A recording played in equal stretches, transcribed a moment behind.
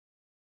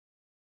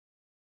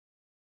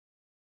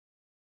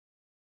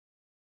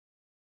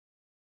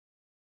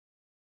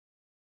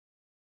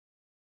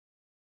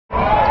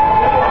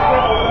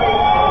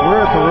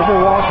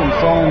o'clock in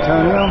San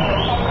Antonio,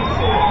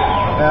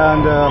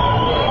 and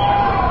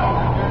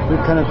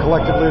we've kind of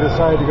collectively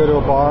decided to go to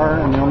a bar,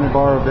 and the only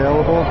bar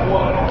available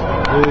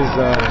is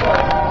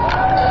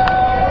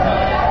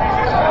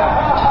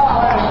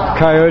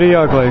Coyote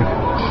Ugly.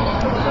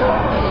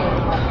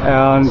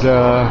 And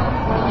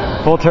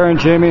Voltaire and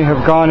Jamie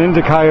have gone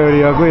into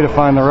Coyote Ugly to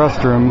find the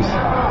restrooms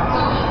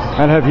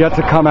and have yet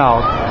to come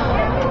out.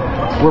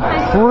 We're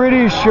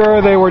pretty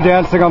sure they were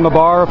dancing on the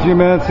bar a few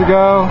minutes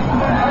ago.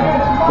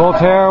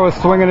 Voltaire was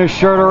swinging his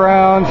shirt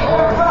around,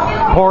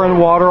 pouring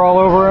water all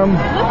over him.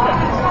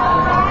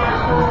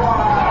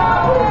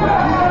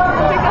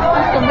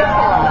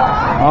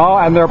 Oh,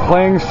 and they're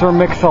playing Sir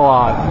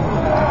Mix-a-Lot.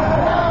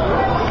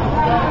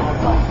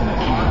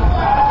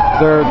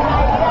 They're,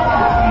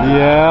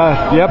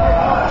 yeah, yep.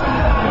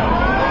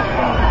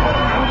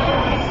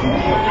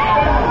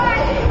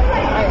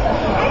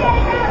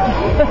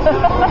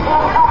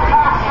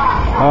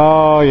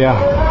 Oh,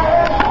 yeah.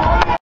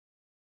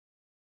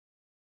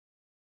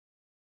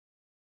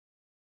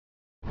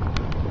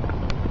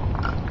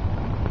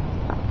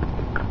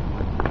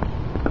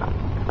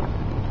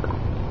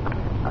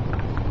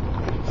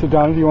 So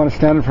Donna, do you want to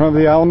stand in front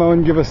of the Alamo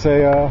and give us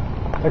a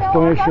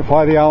explanation of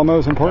why the Alamo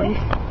is important?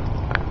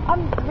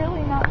 I'm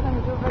really not going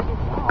to do it very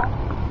well.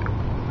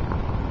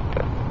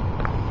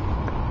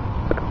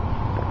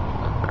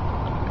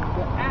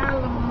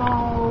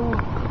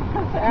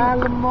 The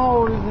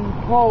Alamo is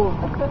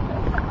important.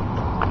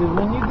 Because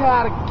when you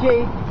got a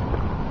cake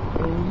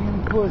and you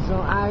put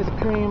some ice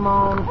cream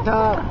on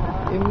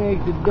top, it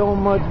makes the dough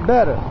much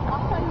better.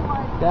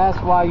 That's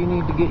why you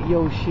need to get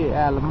your shit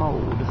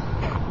Alamo'd.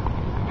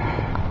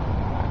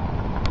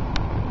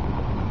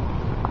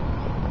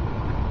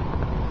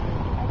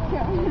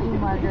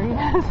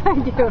 Margaritas,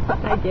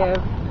 I give.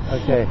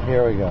 Okay,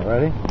 here we go.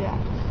 Ready? Yeah.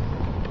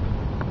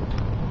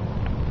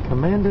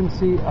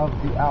 Commandancy of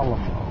the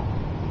Alamo.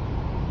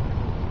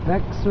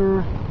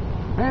 Vexer,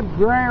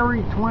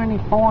 February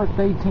 24th,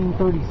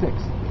 1836.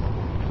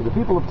 To the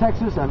people of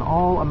Texas and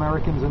all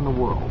Americans in the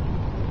world.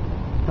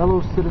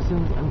 Fellow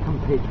citizens and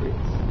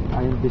compatriots,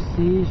 I am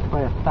besieged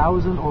by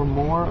 1,000 or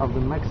more of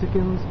the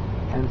Mexicans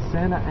and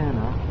Santa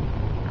Ana,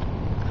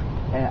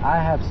 and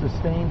I have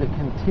sustained a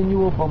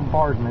continual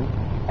bombardment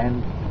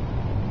and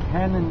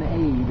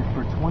cannonade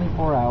for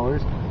 24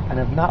 hours and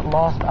have not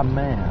lost a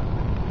man.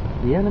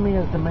 The enemy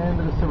has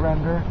demanded a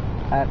surrender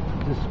at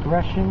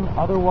discretion,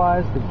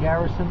 otherwise the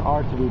garrison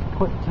are to be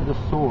put to the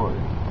sword.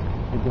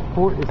 If the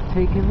fort is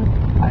taken,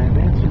 I have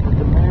answered the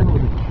demand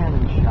with a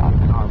cannon shot,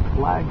 and our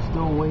flag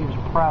still waves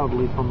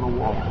proudly from the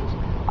walls.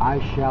 I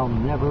shall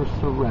never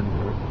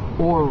surrender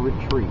or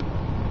retreat.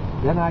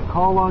 Then I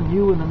call on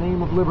you in the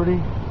name of liberty,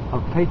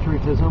 of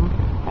patriotism,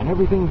 and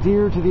everything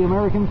dear to the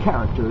American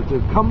character to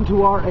come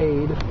to our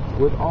aid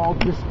with all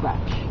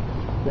dispatch.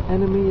 The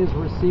enemy is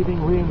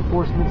receiving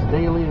reinforcements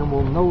daily and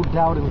will no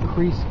doubt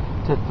increase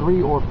to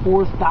 3,000 or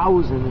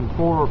 4,000 in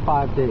 4 or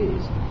 5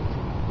 days.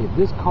 If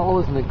this call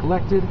is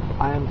neglected,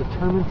 I am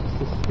determined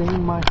to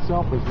sustain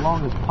myself as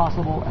long as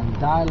possible and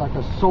die like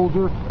a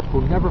soldier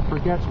who never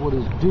forgets what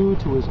is due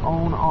to his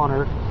own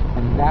honor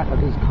and that of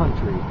his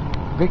country.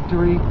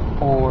 Victory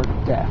or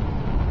death.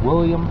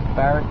 William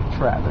Barrett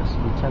Travis,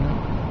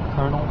 Lieutenant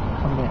Colonel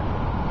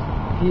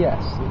Commander.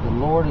 P.S. The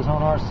Lord is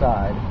on our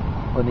side.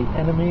 When the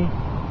enemy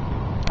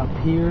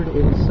appeared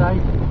in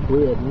sight,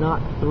 we had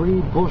not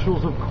 3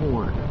 bushels of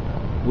corn.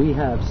 We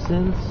have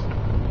since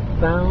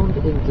found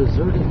in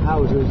deserted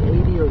houses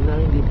 80 or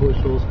 90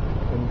 bushels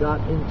and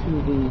got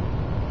into the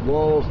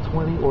walls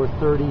 20 or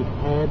 30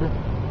 head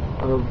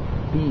of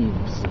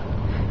beeves.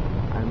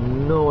 I have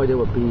no idea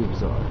what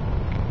beeves are.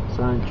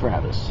 Signed,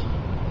 Travis.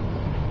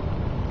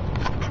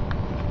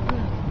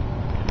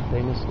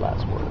 Famous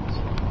last words.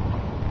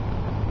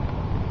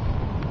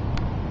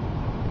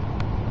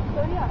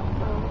 So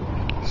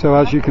yeah, So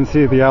as you can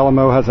see, the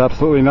Alamo has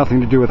absolutely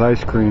nothing to do with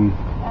ice cream,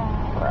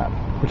 Crap.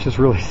 which is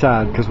really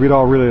sad because we'd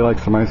all really like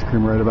some ice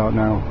cream right about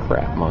now.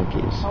 Crap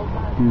monkeys.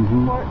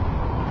 Mm-hmm.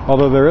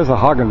 Although there is a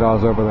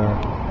Haagen-Dazs over there.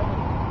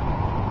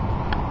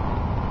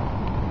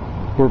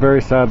 We're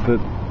very sad that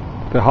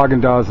the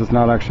Haagen-Dazs is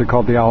not actually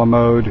called the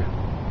Alamode.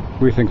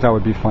 We think that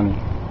would be funny.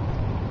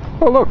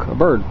 Oh look, a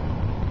bird.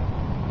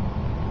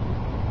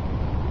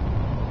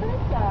 what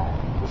is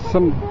that?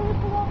 Some.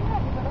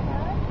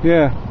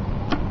 Yeah.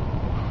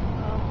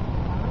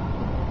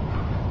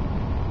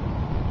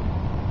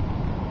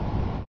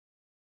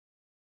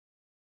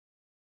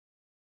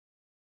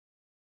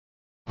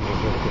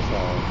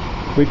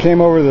 We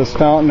came over this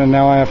fountain and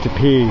now I have to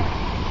pee. I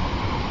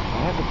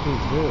have to pee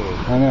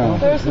too. I know.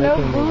 There's no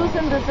booze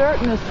and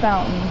dessert in this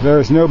fountain. There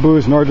is no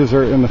booze nor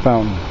dessert in the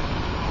fountain.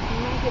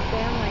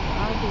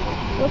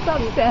 What's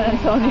up, San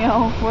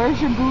Antonio? Where's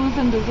your booze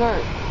and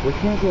dessert? We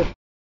can't get...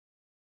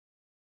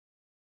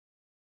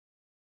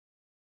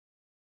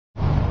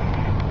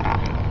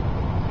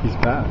 He's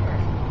back.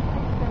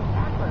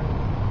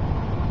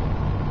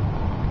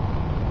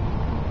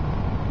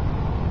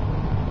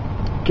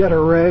 Get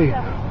her, Ray.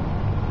 Yeah.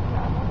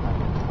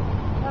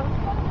 That was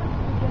kind of like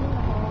the beginning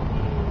of all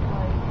these,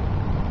 like,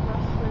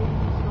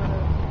 frustrating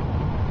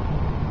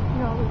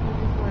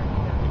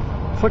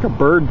Looks like a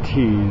bird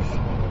tease.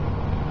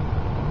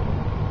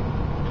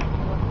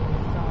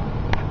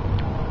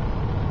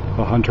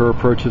 The hunter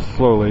approaches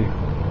slowly.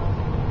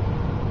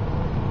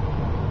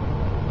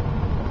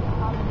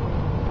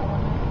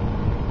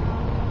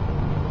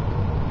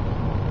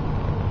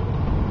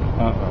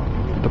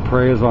 Uh-oh. The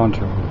prey is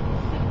onto him.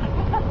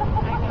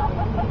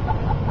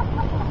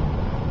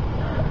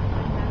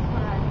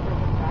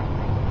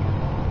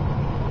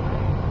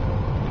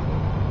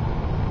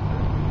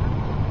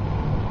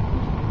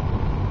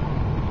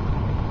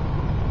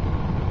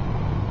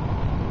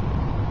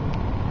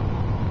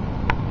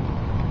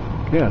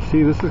 Yeah,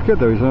 see, this is good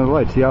though. He's under the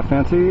light. See how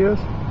fancy he is?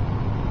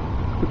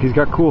 Look, he's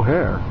got cool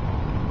hair.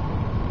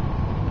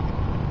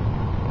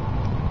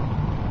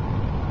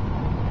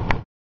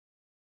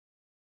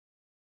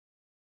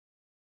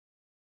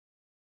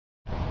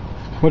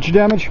 What's your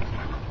damage?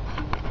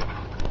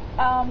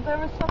 There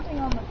was something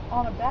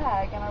on a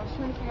bag, and I was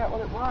trying to figure out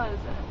what it was,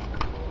 and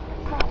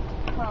it's salt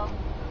from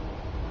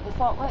the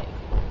Salt Lake.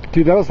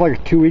 Dude, that was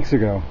like 2 weeks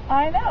ago.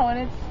 I know, and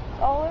it's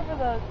all over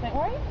the thing.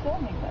 Why are you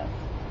filming this?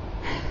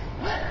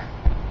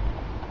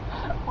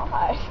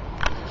 Why?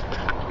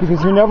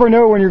 Because you never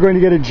know when you're going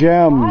to get a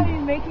gem. Why are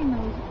you making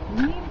those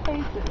mean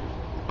faces?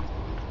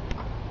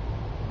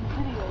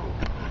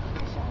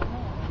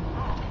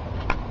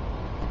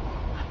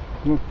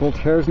 Look,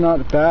 Voltaire's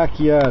not back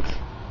yet.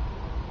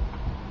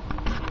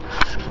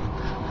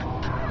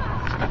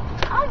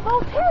 I'm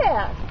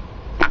Voltaire.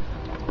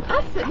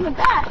 I sit in the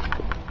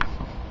back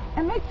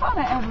and make fun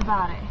of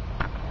everybody.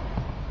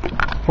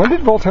 When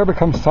did Voltaire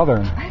become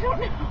Southern? I don't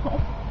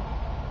know.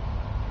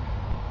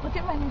 Look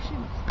at my new shoes.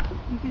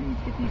 You can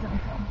get these on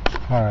film.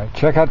 Alright,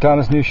 check out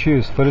Donna's new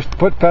shoes. Foot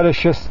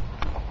fetishists.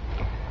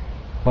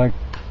 Like,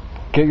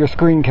 get your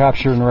screen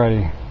capture and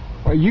ready.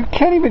 Well, you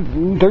can't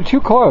even, they're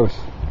too close.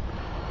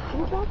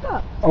 Well, back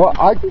up. Well,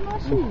 See my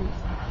shoes.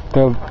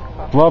 They're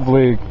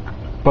lovely,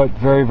 but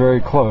very,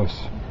 very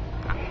close.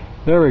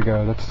 There we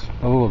go, that's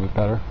a little bit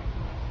better.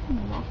 I'm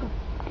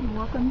gonna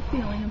walk on the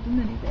ceiling of the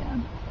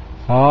minivan.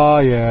 Oh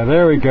yeah,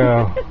 there we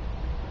go.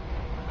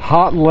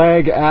 Hot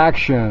leg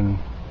action.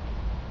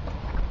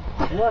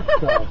 What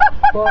the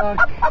fuck?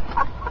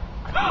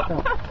 Get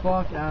the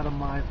fuck out of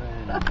my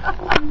van.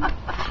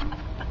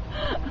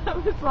 I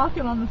was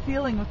walking on the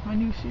ceiling with my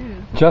new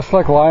shoes. Just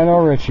like Lionel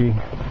Richie.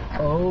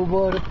 Oh,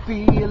 what a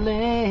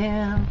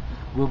feeling.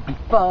 We'll be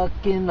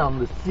fucking on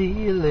the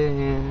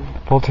ceiling.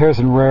 Voltaire's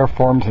in rare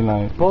form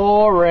tonight.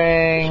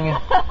 Boring.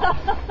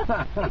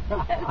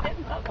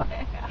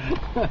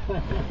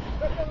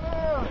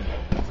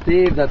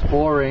 Steve, that's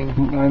boring.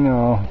 I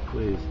know.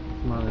 Please,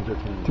 it's not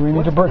entertaining. Do we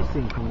need to break? What's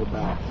missing from the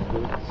back?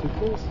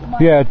 Suitcase?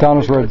 Yeah,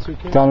 Donna's Red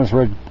suitcase? Donna's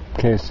red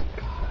case.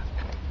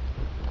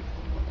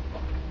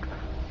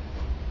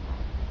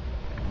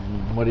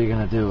 What are you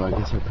gonna do? I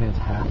guess her pants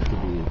have to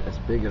be as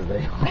big as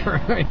they are.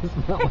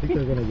 It's not like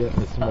they're gonna get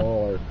any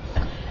smaller.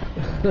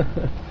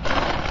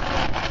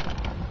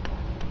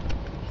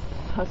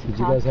 Did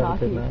you guys have a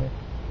good night?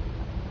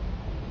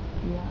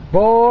 Yeah.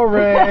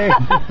 Boring.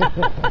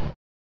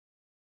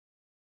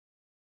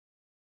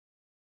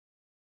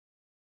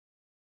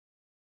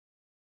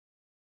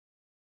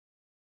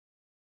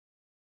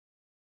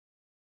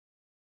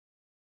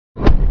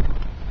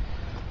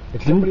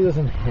 If somebody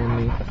doesn't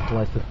hand me a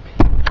slice of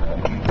pizza,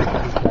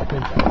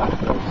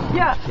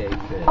 Yeah.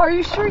 Are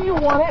you sure you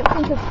want it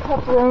since it's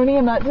pepperoni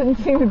and that didn't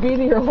seem to be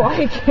to your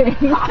liking?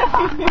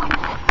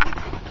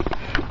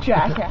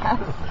 Jackass.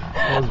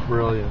 that was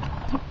brilliant.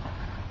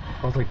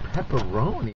 I was like, pepperoni?